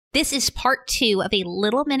This is part 2 of a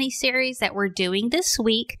little mini-series that we're doing this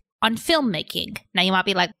week on filmmaking. Now you might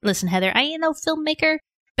be like, listen, Heather, I ain't no filmmaker,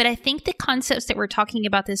 but I think the concepts that we're talking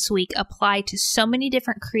about this week apply to so many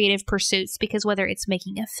different creative pursuits, because whether it's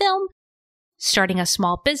making a film, starting a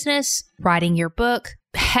small business, writing your book,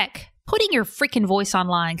 heck, putting your freaking voice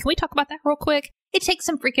online. Can we talk about that real quick? It takes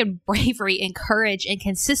some freaking bravery and courage and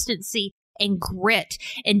consistency and grit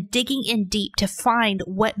and digging in deep to find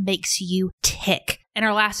what makes you tick. In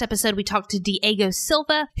our last episode, we talked to Diego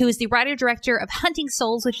Silva, who is the writer-director of Hunting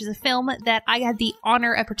Souls, which is a film that I had the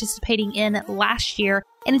honor of participating in last year.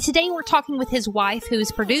 And today we're talking with his wife, who is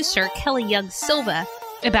producer, Kelly Young Silva,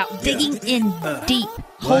 about digging in deep,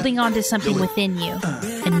 holding on to something within you,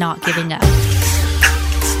 and not giving up.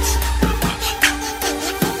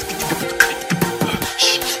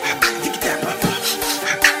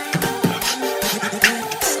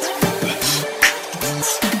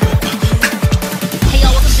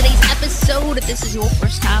 If this is your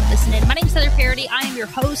first time listening, my name is Heather Parody. I am your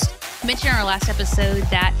host. I mentioned in our last episode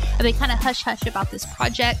that I've been kind of hush-hush about this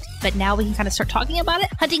project, but now we can kind of start talking about it.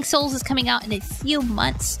 Hunting Souls is coming out in a few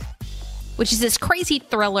months, which is this crazy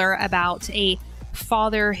thriller about a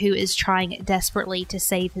father who is trying desperately to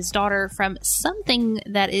save his daughter from something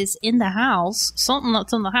that is in the house, something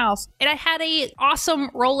that's in the house. And I had a awesome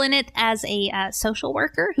role in it as a social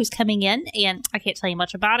worker who's coming in, and I can't tell you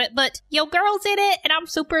much about it, but yo, girl's in it, and I'm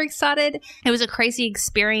super excited. It was a crazy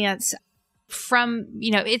experience. From,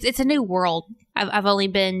 it's a new world. I've only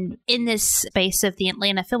been in this space of the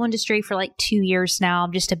Atlanta film industry for like 2 years now.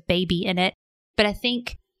 I'm just a baby in it. But I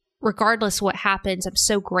think regardless what happens, I'm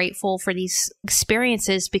so grateful for these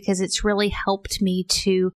experiences because it's really helped me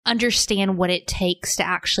to understand what it takes to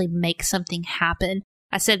actually make something happen.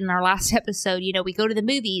 I said in our last episode, we go to the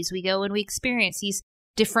movies, we go and we experience these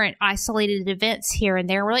different isolated events here and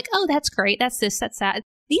there. We're like, oh, that's great. That's this, that's that.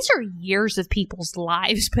 These are years of people's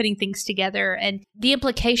lives putting things together. And the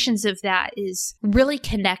implications of that is really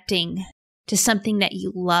connecting to something that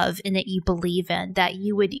you love and that you believe in, that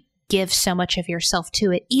you would give so much of yourself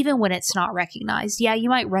to it, even when it's not recognized. Yeah, you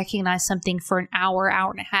might recognize something for an hour,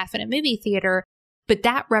 hour and a half in a movie theater, but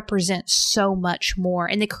that represents so much more.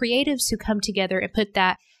 And the creatives who come together and put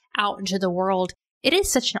that out into the world, it is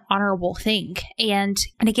such an honorable thing. And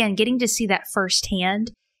again, getting to see that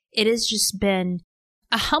firsthand, it has just been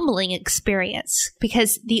a humbling experience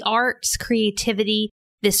because the arts, creativity,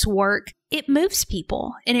 this work, it moves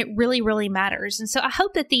people and it really, really matters. And so I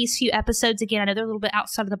hope that these few episodes, again, I know they're a little bit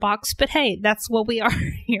outside of the box, but hey, that's what we are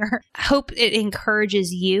here. I hope it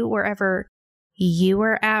encourages you wherever you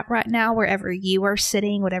are at right now, wherever you are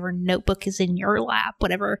sitting, whatever notebook is in your lap,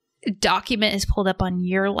 whatever document is pulled up on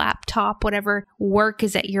your laptop, whatever work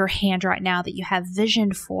is at your hand right now that you have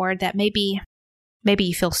vision for, that maybe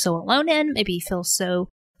you feel so alone in, maybe you feel so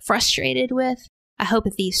frustrated with. I hope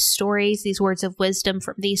that these stories, these words of wisdom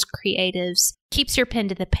from these creatives keeps your pen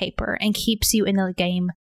to the paper and keeps you in the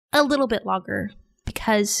game a little bit longer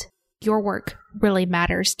because your work really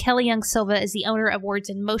matters. Kelly Young Silva is the owner of Words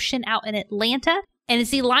in Motion out in Atlanta and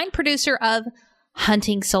is the line producer of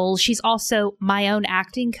Hunting Souls. She's also my own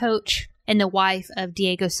acting coach and the wife of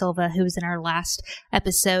Diego Silva, who was in our last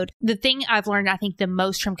episode. The thing I've learned, I think, the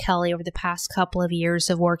most from Kelly over the past couple of years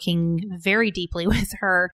of working very deeply with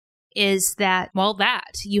her is that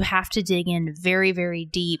you have to dig in very, very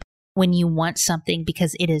deep when you want something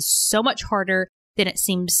because it is so much harder than it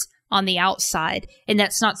seems on the outside. And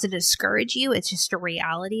that's not to discourage you. It's just a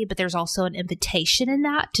reality. But there's also an invitation in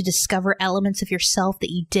that to discover elements of yourself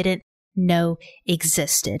that you didn't know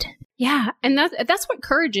existed. Yeah. And that's what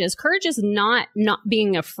courage is. Courage is not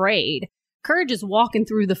being afraid. Courage is walking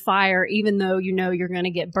through the fire, even though you know you're going to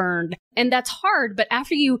get burned. And that's hard. But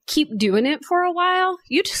after you keep doing it for a while,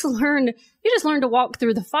 you just learn to walk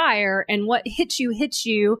through the fire, and what hits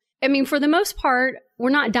you. I mean, for the most part, we're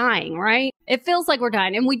not dying, right? It feels like we're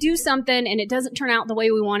dying and we do something and it doesn't turn out the way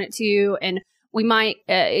we want it to. And we might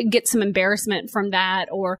get some embarrassment from that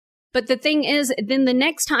but the thing is, then the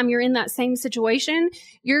next time you're in that same situation,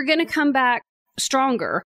 you're going to come back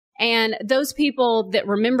stronger. And those people that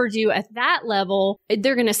remembered you at that level,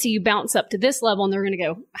 they're going to see you bounce up to this level and they're going to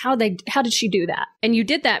go, how did she do that? And you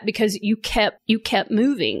did that because you kept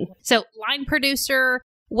moving. So line producer,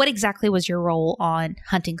 what exactly was your role on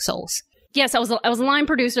Hunting Souls? Yes, I was a line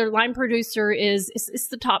producer. Line producer is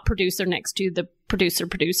the top producer next to the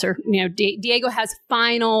producer. You know, Diego has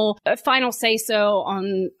final say so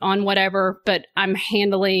on whatever, but I'm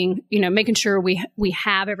handling, you know, making sure we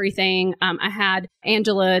have everything. I had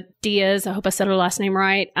Angela Diaz, I hope I said her last name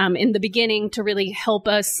right, in the beginning to really help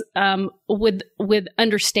us with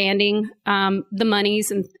understanding the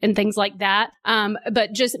monies and things like that.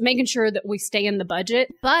 But just making sure that we stay in the budget.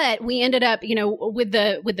 But we ended up, you know, with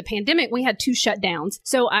the pandemic, we had 2 shutdowns.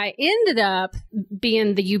 So I ended up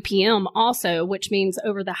being the UPM also, which means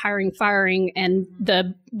over the hiring, firing, and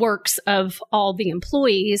the works of all the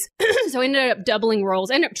employees. So I ended up doubling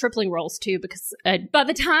roles, ended up tripling roles too, because by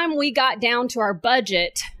the time we got down to our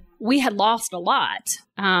budget, we had lost a lot.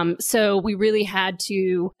 So we really had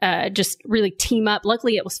to just really team up.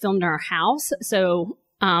 Luckily, it was filmed in our house. So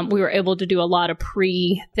we were able to do a lot of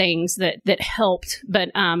things that helped. But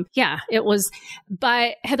yeah, it was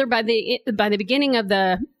by the beginning of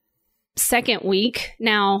the second week.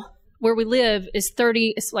 Now, where we live is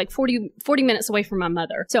 40 minutes away from my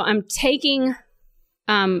mother. So I'm taking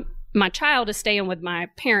my child is staying with my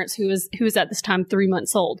parents, who is at this time 3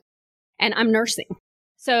 months old, and I'm nursing.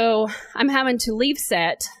 So I'm having to leave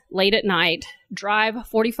set late at night, drive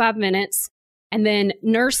 45 minutes, and then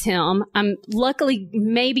nurse him. I'm luckily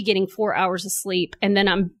maybe getting 4 hours of sleep, and then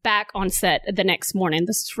I'm back on set the next morning.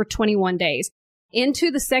 This is for 21 days.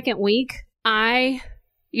 Into the second week,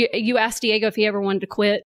 you asked Diego if he ever wanted to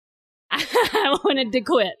quit. I wanted to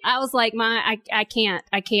quit. I was like, I can't.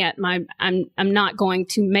 I'm not going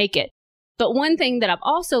to make it. But one thing that I've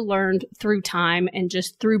also learned through time and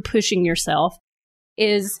just through pushing yourself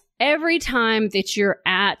is every time that you're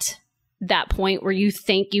at that point where you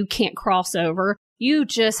think you can't cross over, you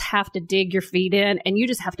just have to dig your feet in, and you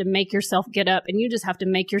just have to make yourself get up, and you just have to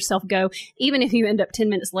make yourself go, even if you end up 10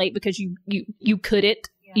 minutes late because you couldn't.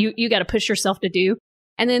 Yeah. You got to push yourself to do.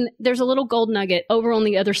 And then there's a little gold nugget over on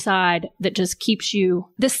the other side that just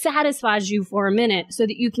satisfies you for a minute so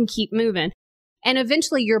that you can keep moving. And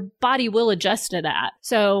eventually your body will adjust to that.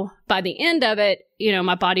 So by the end of it, you know,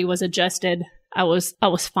 my body was adjusted. I was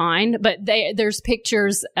fine, but there's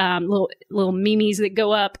pictures, little memes that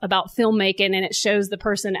go up about filmmaking, and it shows the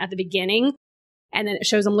person at the beginning, and then it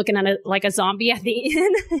shows them looking at it like a zombie at the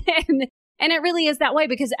end. And it really is that way,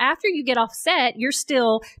 because after you get off set, you're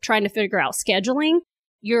still trying to figure out scheduling.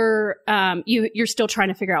 You're still trying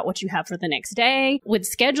to figure out what you have for the next day. With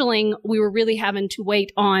scheduling, we were really having to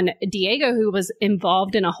wait on Diego, who was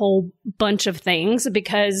involved in a whole bunch of things,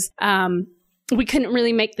 because we couldn't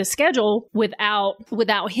really make the schedule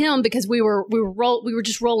without him, because we were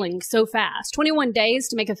just rolling so fast. 21 days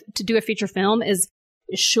to do a feature film is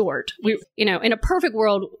short. In a perfect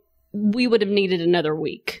world, we would have needed another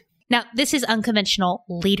week. Now, this is unconventional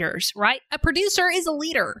leaders, right? A producer is a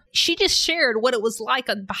leader. She just shared what it was like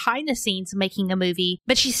on behind the scenes making a movie,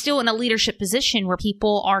 but she's still in a leadership position where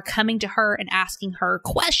people are coming to her and asking her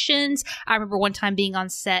questions. I remember one time being on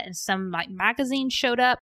set and some magazine showed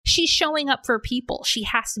up. She's showing up for people. She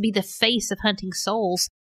has to be the face of Hunting Souls.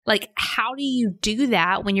 Like, how do you do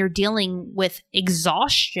that when you're dealing with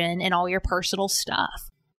exhaustion and all your personal stuff?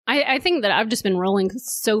 I think that I've just been rolling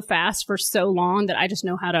so fast for so long that I just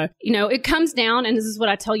know how to, it comes down, and this is what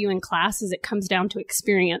I tell you in class, is it comes down to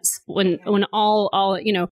experience. When all,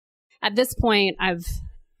 at this point, I've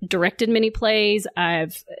directed many plays,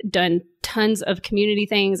 I've done tons of community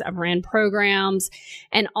things, I've ran programs,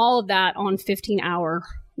 and all of that on 15-hour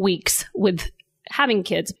weeks with having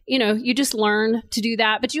kids. You just learn to do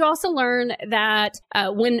that. But you also learn that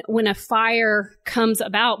when a fire comes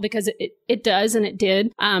about, because it does, and it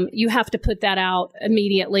did, you have to put that out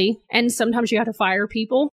immediately. And sometimes you have to fire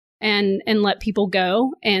people and let people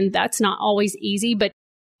go. And that's not always easy. But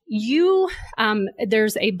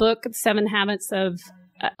there's a book, 7 Habits of...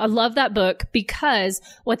 I love that book, because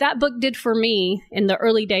what that book did for me in the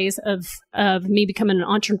early days of me becoming an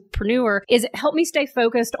entrepreneur is it helped me stay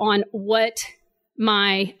focused on what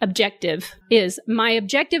my objective is. My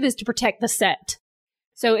objective is to protect the set.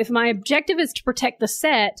 So if my objective is to protect the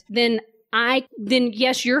set, then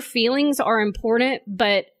yes, your feelings are important,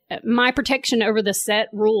 but my protection over the set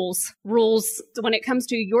rules. When it comes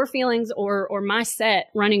to your feelings or my set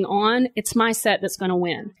running on, it's my set that's going to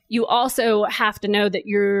win. You also have to know that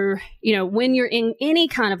when you're in any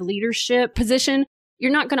kind of leadership position,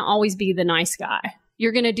 you're not going to always be the nice guy.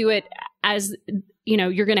 You're going to do it as,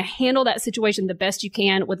 you're going to handle that situation the best you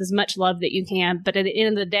can with as much love that you can. But at the end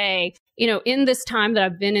of the day, in this time that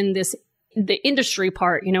I've been in the industry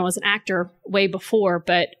part, as an actor way before,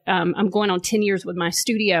 but I'm going on 10 years with my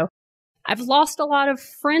studio. I've lost a lot of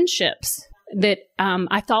friendships that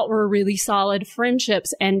I thought were really solid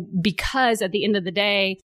friendships. And because at the end of the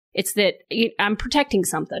day, It's that I'm protecting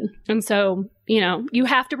something. And so, you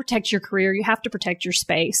have to protect your career. You have to protect your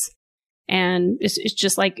space. And it's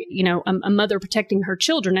just like, a mother protecting her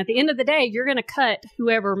children. At the end of the day, you're going to cut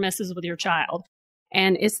whoever messes with your child.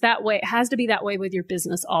 And it's that way. It has to be that way with your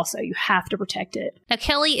business also. You have to protect it. Now,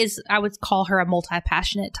 Kelly is, I would call her a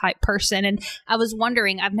multi-passionate type person. And I was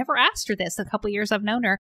wondering, I've never asked her this in a couple of years I've known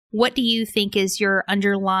her. What do you think is your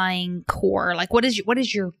underlying core? Like, what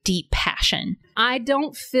is your deep passion? I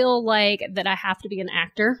don't feel like that I have to be an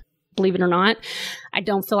actor, believe it or not. I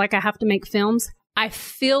don't feel like I have to make films. I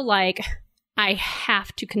feel like I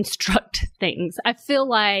have to construct things. I feel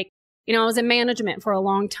like, I was in management for a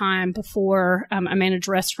long time before I managed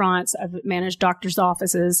restaurants. I've managed doctors'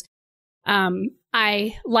 offices.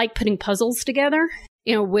 I like putting puzzles together.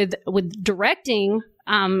 With directing,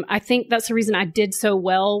 I think that's the reason I did so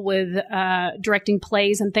well with directing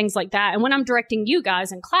plays and things like that. And when I'm directing you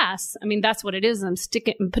guys in class, that's what it is. I'm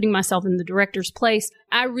putting myself in the director's place.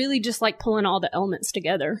 I really just like pulling all the elements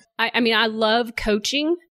together. I love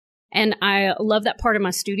coaching and I love that part of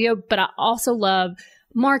my studio, but I also love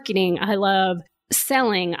marketing. I love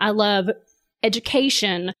selling. I love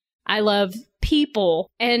education. I love people.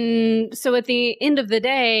 And so at the end of the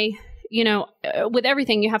day, with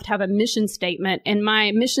everything, you have to have a mission statement. And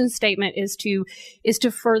my mission statement is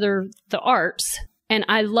to further the arts. And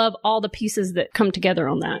I love all the pieces that come together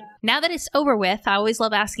on that. Now that it's over with, I always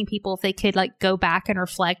love asking people if they could go back and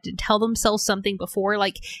reflect and tell themselves something before,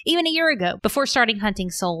 even a year ago, before starting Hunting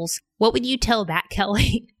Souls. What would you tell that,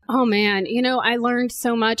 Kelly? Oh man, I learned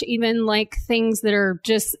so much, even things that are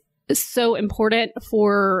just so important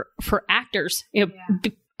for actors.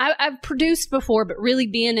 I've produced before, but really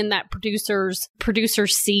being in that producer's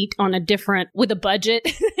seat on with a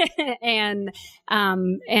budget and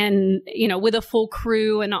with a full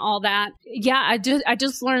crew and all that. Yeah, I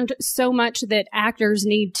just learned so much that actors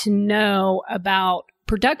need to know about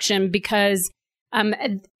production because,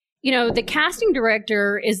 the casting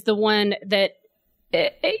director is the one that,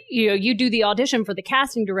 you do the audition for the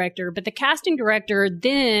casting director, but the casting director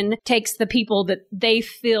then takes the people that they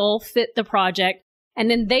feel fit the project and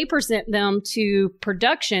then they present them to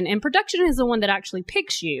production. And production is the one that actually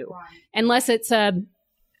picks you. Right. Unless it's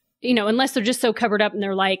unless they're just so covered up and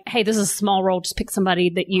they're like, hey, this is a small role, just pick somebody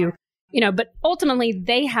that but ultimately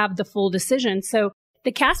they have the full decision. So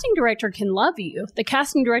the casting director can love you. The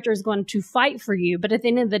casting director is going to fight for you. But at the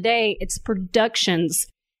end of the day, it's productions.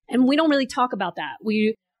 And we don't really talk about that.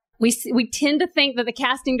 We tend to think that the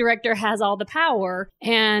casting director has all the power,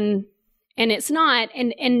 and it's not.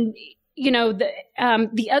 And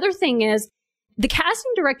the other thing is the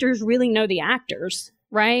casting directors really know the actors,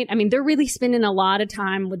 right? They're really spending a lot of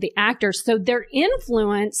time with the actors, so their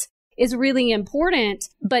influence is really important.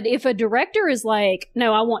 But if a director is like,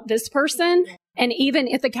 no, I want this person. And even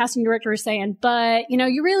if the casting director is saying, but,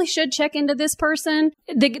 you really should check into this person,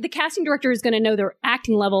 the casting director is going to know their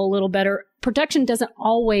acting level a little better. Production doesn't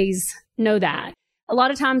always know that. A lot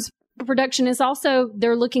of times production is also,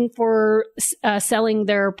 they're looking for selling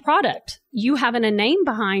their product. You having a name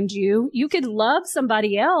behind you, you could love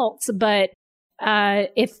somebody else, but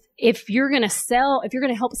if you're going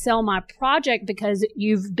to help sell my project because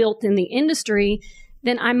you've built in the industry,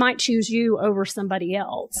 then I might choose you over somebody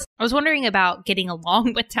else. I was wondering about getting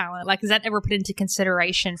along with talent. Is that ever put into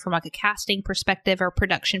consideration from a casting perspective or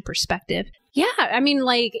production perspective? Yeah.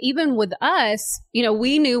 Even with us,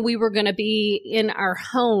 we knew we were going to be in our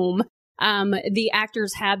home. The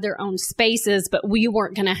actors had their own spaces, but we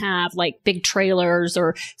weren't going to have big trailers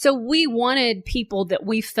so we wanted people that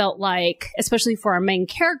we felt like, especially for our main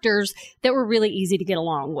characters, that were really easy to get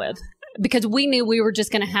along with. Because we knew we were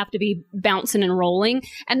just going to have to be bouncing and rolling.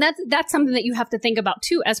 And that's something that you have to think about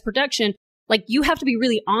too as production. You have to be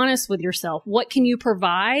really honest with yourself. What can you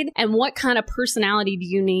provide? And what kind of personality do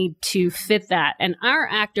you need to fit that? And our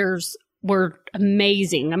actors were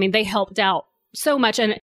amazing. They helped out so much.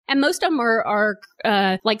 And most of them are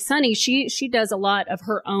like Sunny. She does a lot of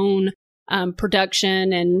her own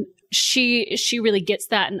production, and she really gets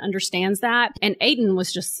that and understands that. And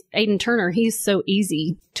Aiden Turner, he's so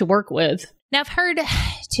easy to work with. Now, I've heard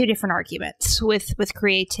two different arguments with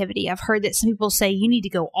creativity. I've heard that some people say you need to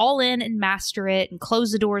go all in and master it and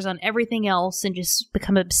close the doors on everything else and just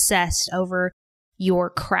become obsessed over your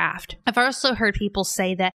craft. I've also heard people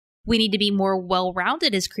say that we need to be more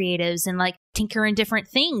well-rounded as creatives and tinker in different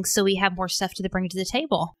things so we have more stuff to bring to the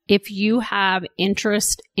table. If you have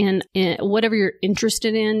interest in whatever you're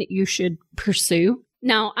interested in, you should pursue.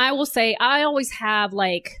 Now, I will say I always have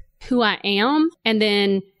who I am and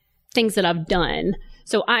then things that I've done.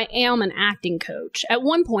 So I am an acting coach. At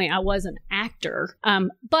one point, I was an actor,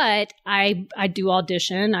 but I do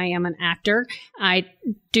audition. I am an actor. I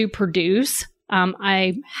do produce.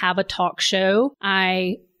 I have a talk show.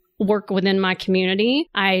 I work within my community.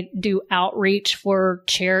 I do outreach for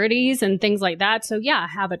charities and things like that. So yeah,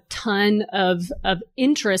 I have a ton of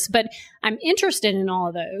interest, but I'm interested in all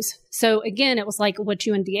of those. So again, it was like what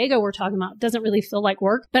you and Diego were talking about. It doesn't really feel like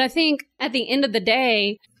work, but I think at the end of the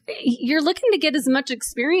day, you're looking to get as much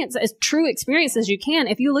experience, as true experience as you can.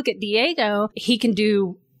 If you look at Diego,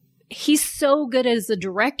 he's so good as a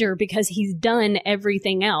director because he's done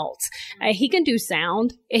everything else. He can do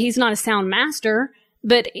sound. He's not a sound master,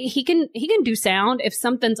 but he can do sound. If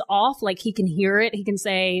something's off, like he can hear it. He can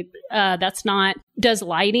say, does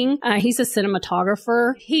lighting. He's a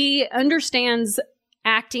cinematographer. He understands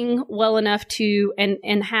acting well enough to,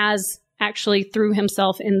 and has actually threw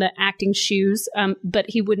himself in the acting shoes. But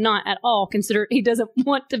he would not at all consider, he doesn't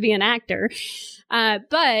want to be an actor.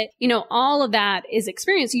 But all of that is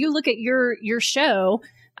experience. You look at your show,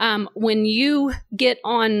 when you get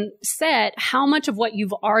on set, how much of what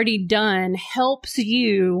you've already done helps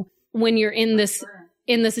you when you're in this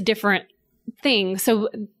different thing. So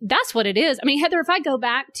that's what it is. I mean, Heather, if I go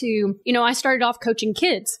back to, I started off coaching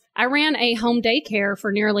kids. I ran a home daycare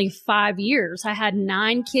for nearly 5 years. I had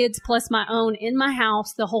 9 kids plus my own in my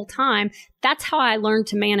house the whole time. That's how I learned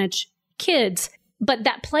to manage kids. But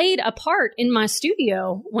that played a part in my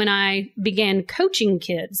studio when I began coaching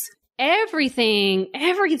kids. Everything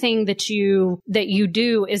that you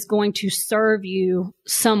do is going to serve you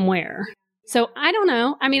somewhere. So I don't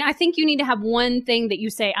know. I mean, I think you need to have one thing that you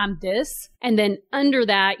say, I'm this. And then under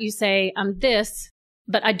that, you say, I'm this,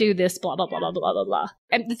 but I do this, blah, blah, blah, blah, blah, blah, blah.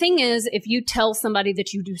 And the thing is, if you tell somebody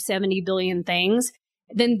that you do 70 billion things,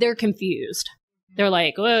 then they're confused. They're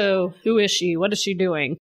like, whoa, who is she? What is she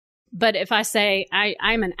doing? But if I say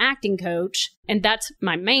I'm an acting coach and that's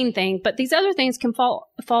my main thing, but these other things can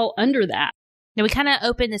fall under that. Now, we kind of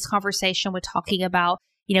opened this conversation with talking about,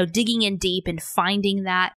 digging in deep and finding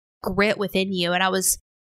that grit within you. And I was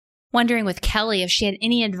wondering with Kelly if she had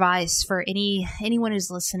any advice for anyone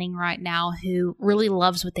who's listening right now who really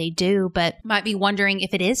loves what they do, but might be wondering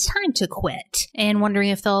if it is time to quit and wondering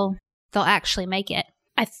if they'll actually make it.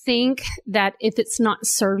 I think that if it's not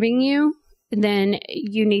serving you, then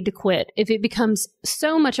you need to quit. If it becomes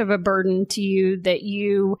so much of a burden to you that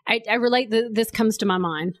I relate this comes to my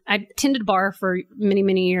mind. I tended bar for many,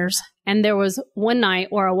 many years. And there was one night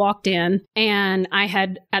where I walked in and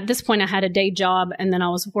at this point I had a day job and then I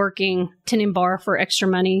was working tending bar for extra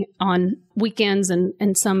money on weekends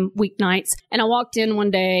and some weeknights. And I walked in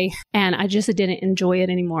one day and I just didn't enjoy it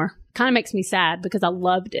anymore. Kind of makes me sad because I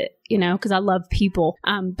loved it, because I love people.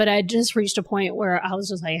 But I just reached a point where I was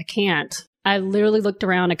just like, I can't. I literally looked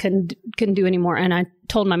around. I couldn't do anymore. And I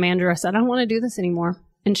told my manager, I said, I don't want to do this anymore.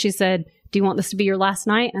 And she said, do you want this to be your last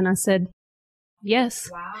night? And I said, yes.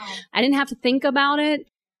 Wow. I didn't have to think about it.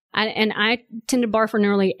 I tended bar for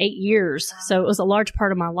nearly 8 years. So it was a large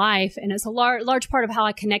part of my life. And it's a large part of how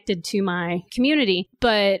I connected to my community.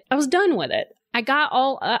 But I was done with it. I got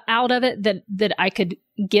all out of it that I could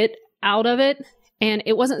get out of it. And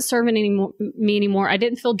it wasn't serving me anymore. I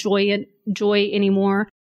didn't feel joy anymore.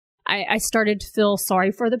 I started to feel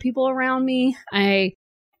sorry for the people around me.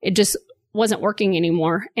 It just wasn't working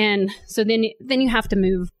anymore. And so then you have to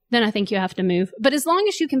move. Then I think you have to move. But as long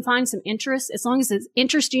as you can find some interest, as long as it's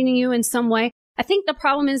interesting to you in some way, I think the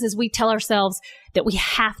problem is we tell ourselves that we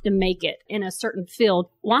have to make it in a certain field.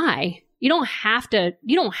 Why? You don't have to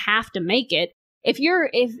make it. If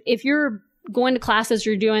you're going to classes,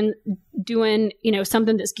 you're doing,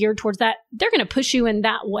 something that's geared towards that, they're going to push you in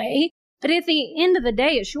that way. But at the end of the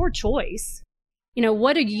day, it's your choice.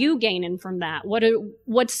 What are you gaining from that?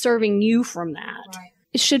 What's serving you from that? Right.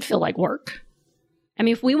 It should feel like work. I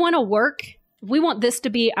mean, if we want to work, if we want this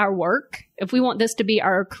to be our work, if we want this to be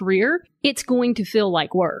our career, it's going to feel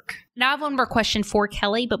like work. Now I have one more question for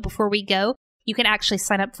Kelly, but before we go, you can actually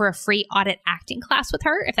sign up for a free audit acting class with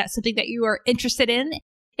her if that's something that you are interested in.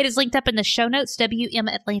 It is linked up in the show notes,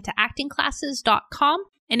 wmatlantactingclasses.com.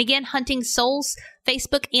 And again, Hunting Souls,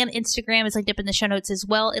 Facebook and Instagram is linked up in the show notes as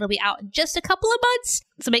well. It'll be out in just a couple of months.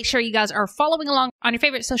 So make sure you guys are following along on your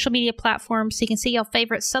favorite social media platforms so you can see your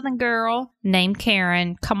favorite Southern girl named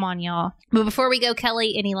Karen. Come on, y'all. But before we go,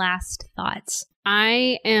 Kelly, any last thoughts?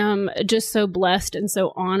 I am just so blessed and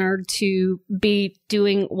so honored to be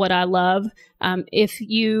doing what I love. If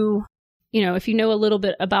you know a little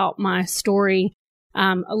bit about my story,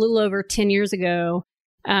 a little over 10 years ago,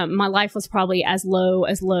 my life was probably as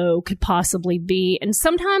low could possibly be. And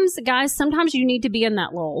sometimes, guys, you need to be in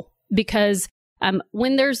that lull because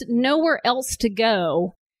When there's nowhere else to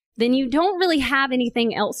go, then you don't really have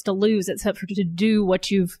anything else to lose except for to do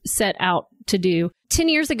what you've set out to do. 10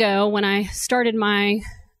 years ago, when I started my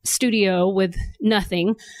studio with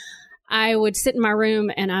nothing, I would sit in my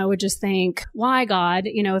room and I would just think, why, God,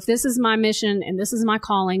 if this is my mission and this is my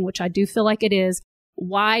calling, which I do feel like it is,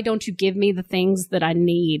 why don't you give me the things that I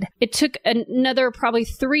need? It took another probably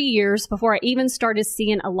 3 years before I even started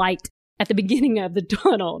seeing a light at the beginning of the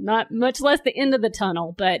tunnel, not much less the end of the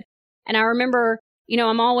tunnel. And I remember,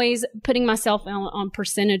 I'm always putting myself on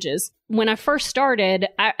percentages. When I first started,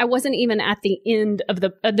 I wasn't even at the end of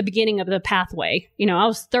the beginning of the pathway. I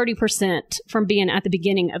was 30% from being at the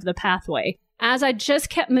beginning of the pathway. As I just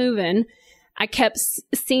kept moving, I kept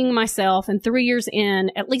seeing myself, and 3 years in,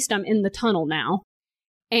 at least I'm in the tunnel now.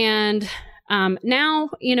 And now,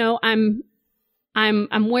 I'm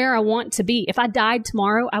where I want to be. If I died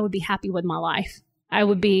tomorrow, I would be happy with my life. I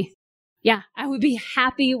would be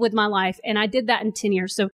happy with my life. And I did that in 10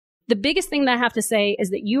 years. So the biggest thing that I have to say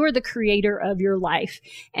is that you are the creator of your life.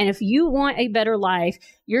 And if you want a better life,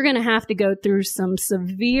 you're going to have to go through some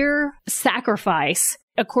severe sacrifice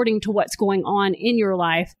according to what's going on in your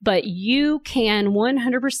life. But you can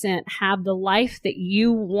 100% have the life that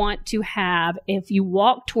you want to have if you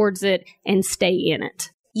walk towards it and stay in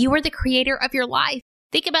it. You are the creator of your life.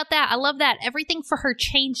 Think about that. I love that. Everything for her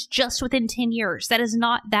changed just within 10 years. That is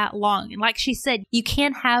not that long. And like she said, you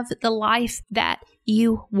can have the life that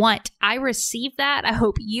you want. I receive that. I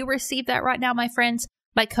hope you receive that right now, my friends.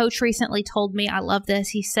 My coach recently told me, I love this.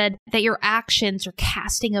 He said that your actions are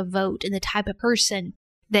casting a vote in the type of person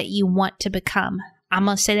that you want to become. I'm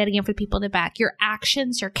going to say that again for the people in the back. Your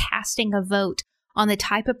actions are casting a vote on the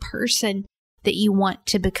type of person that you want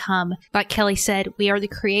to become. Like Kelly said, we are the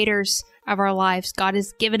creators of our lives. God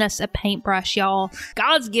has given us a paintbrush, y'all.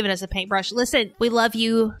 God's given us a paintbrush. Listen, we love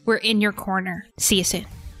you. We're in your corner. See you soon.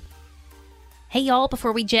 Hey, y'all,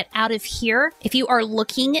 before we jet out of here, if you are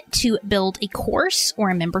looking to build a course or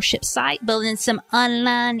a membership site, building some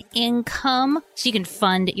online income so you can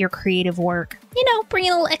fund your creative work, bring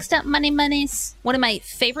in a little extra monies. One of my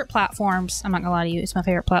favorite platforms, I'm not gonna lie to you, it's my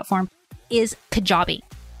favorite platform, is Kajabi.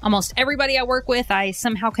 Almost everybody I work with, I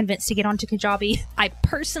somehow convinced to get onto Kajabi. I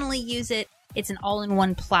personally use it. It's an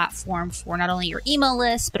all-in-one platform for not only your email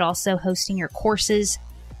list, but also hosting your courses,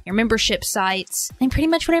 your membership sites, and pretty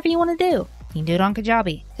much whatever you want to do. You can do it on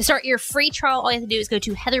Kajabi. To start your free trial, all you have to do is go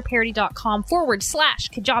to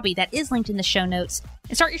heatherparody.com/Kajabi. That is linked in the show notes.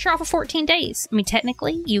 And start your trial for 14 days. I mean,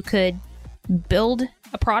 technically, you could build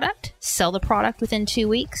a product, sell the product within 2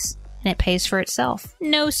 weeks, and it pays for itself.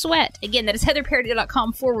 No sweat. Again, that is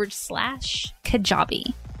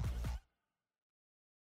heatherparody.com/Kajabi.